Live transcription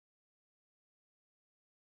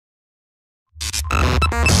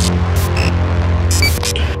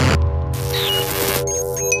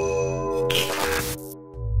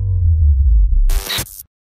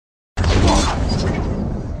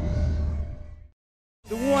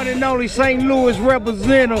and only St. Louis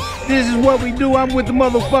representative. This is what we do. I'm with the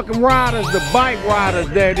motherfucking riders, the bike riders,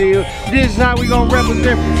 that is. This is how we gonna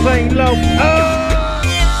represent from St. Louis.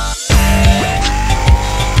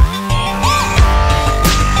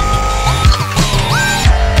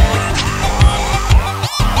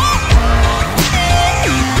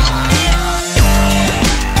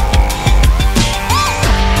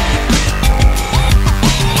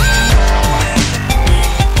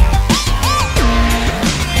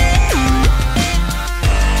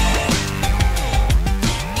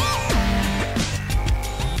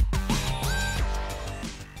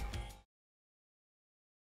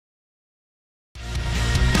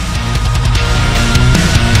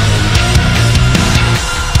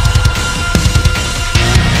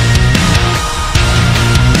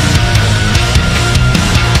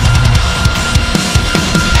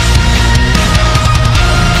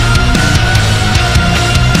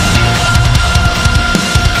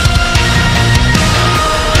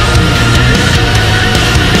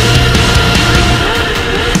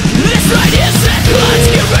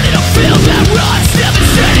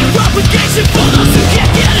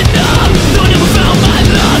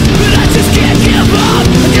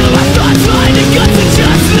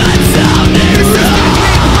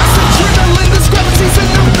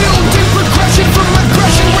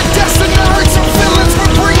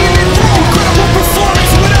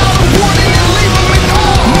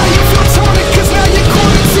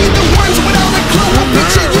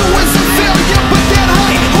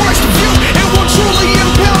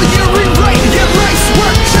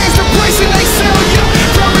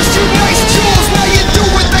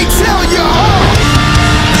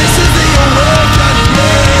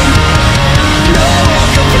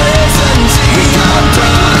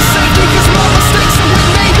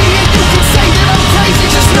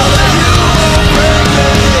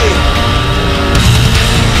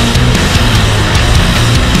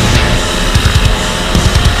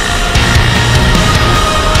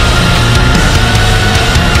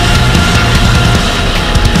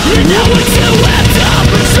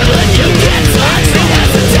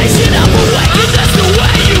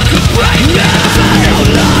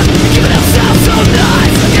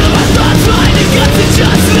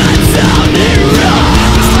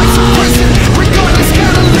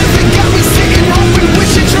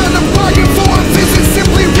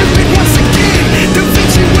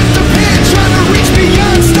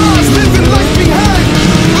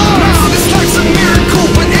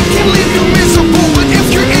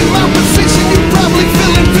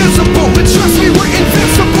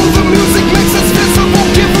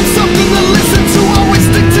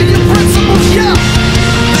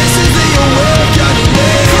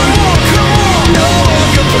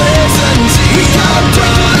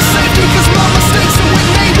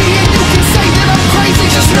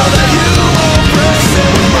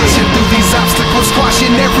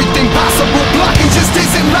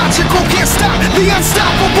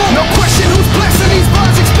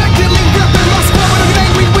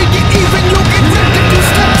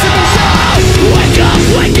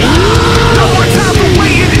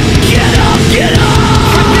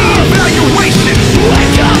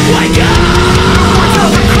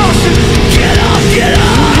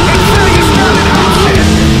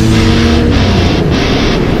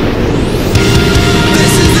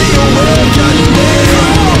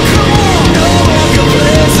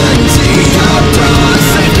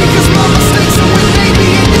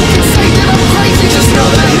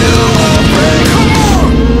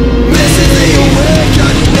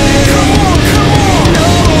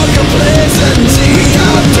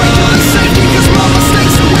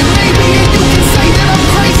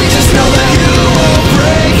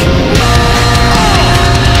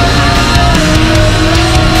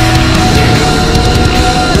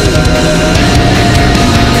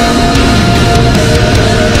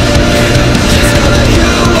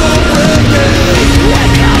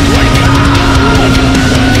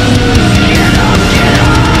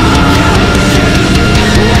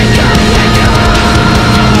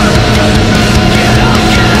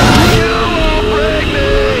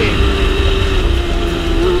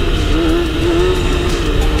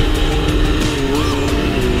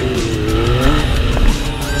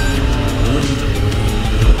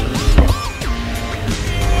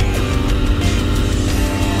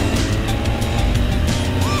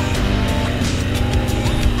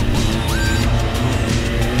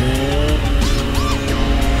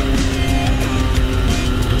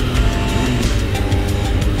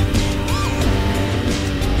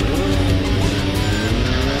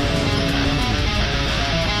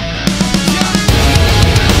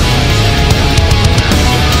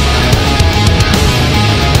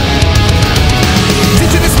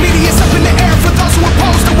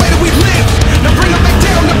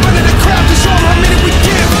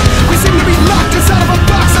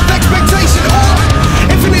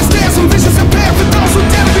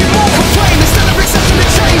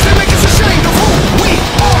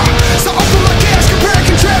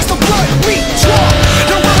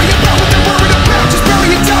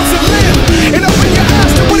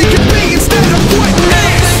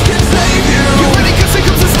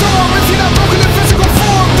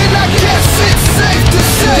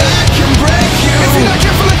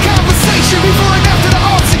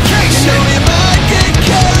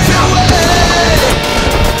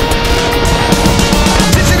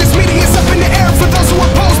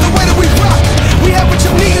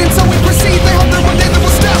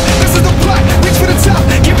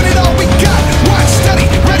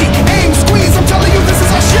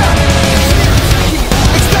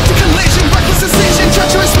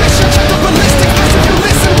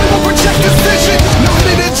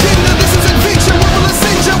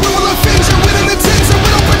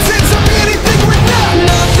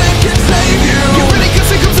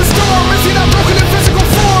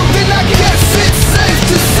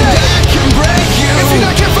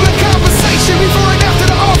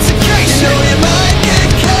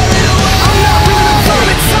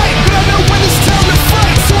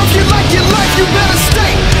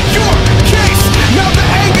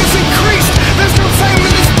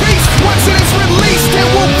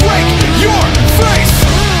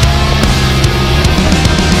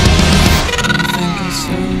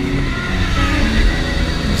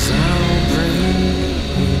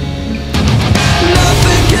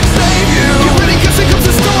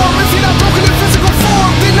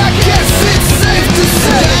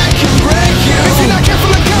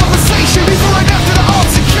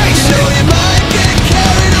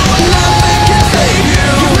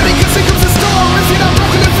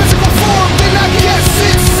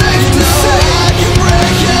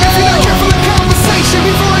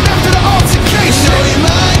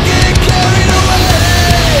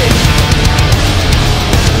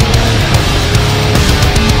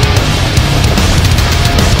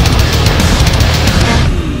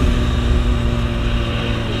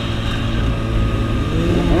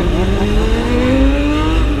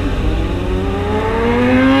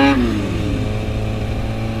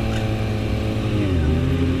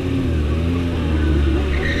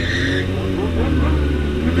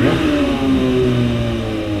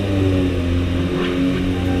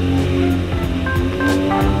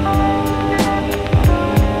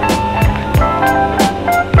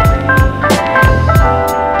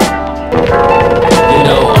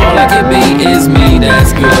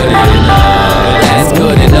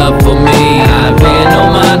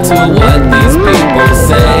 to what these people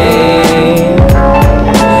say.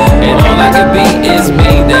 And all I can be is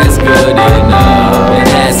me, that's good enough. And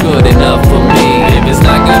that's good enough for me. If it's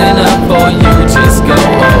not good enough for you, just go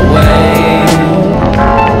away.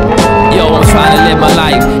 Yo, I'm trying to live my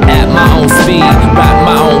life at my own speed, write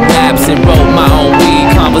my own raps and roll my own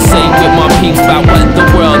weed, conversate with my peeps about what the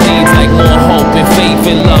world needs, like more hope and faith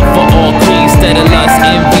and love for all creeds, instead of lust,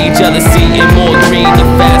 envy, jealousy, and more greed. The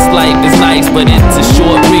fast life is nice, but it's a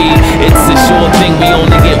short read. It's a short thing, we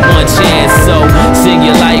only get one chance. So sing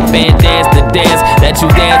your life and dance the dance that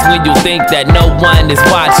you dance when you think that no one is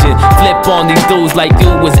watching. Flip on these dudes like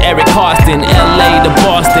you was Eric Carsten. LA to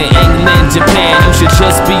Boston, England, Japan. You should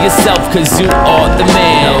just be yourself, cause you are the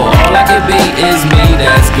man. No, all I can be is me,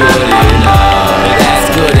 that's good enough. That's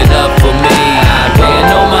good enough for me. I pay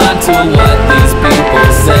no mind to what these people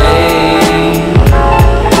say.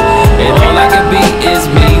 And all I can be is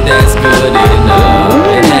me, that's good enough.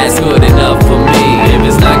 And that's good enough for me. If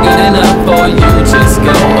it's not good enough for you, just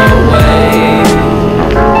go away.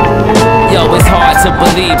 Yo, it's hard to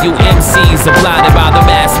believe you MCs are blinded by the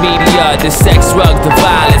mass media. The sex, drugs, the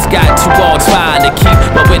violence got you all trying to keep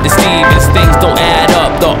up with the Stevens. Things don't add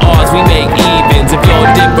up, the odds we make evens. If you're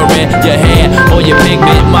different, your hair or your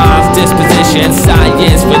pigment, mom's disposition,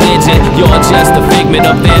 science, religion, you're just a figment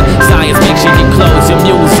of them. Science fiction, you close your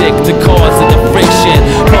music, the cause of the friction.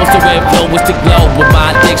 Poster influence to glow with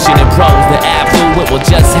my addiction and prose. The affluent will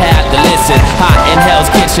just have to listen. Hot in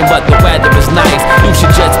Hell's Kitchen, but the weather is nice. You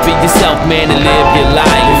should just be yourself, man, and live your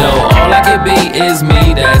life. You know, all I can be is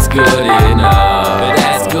me, that's good enough.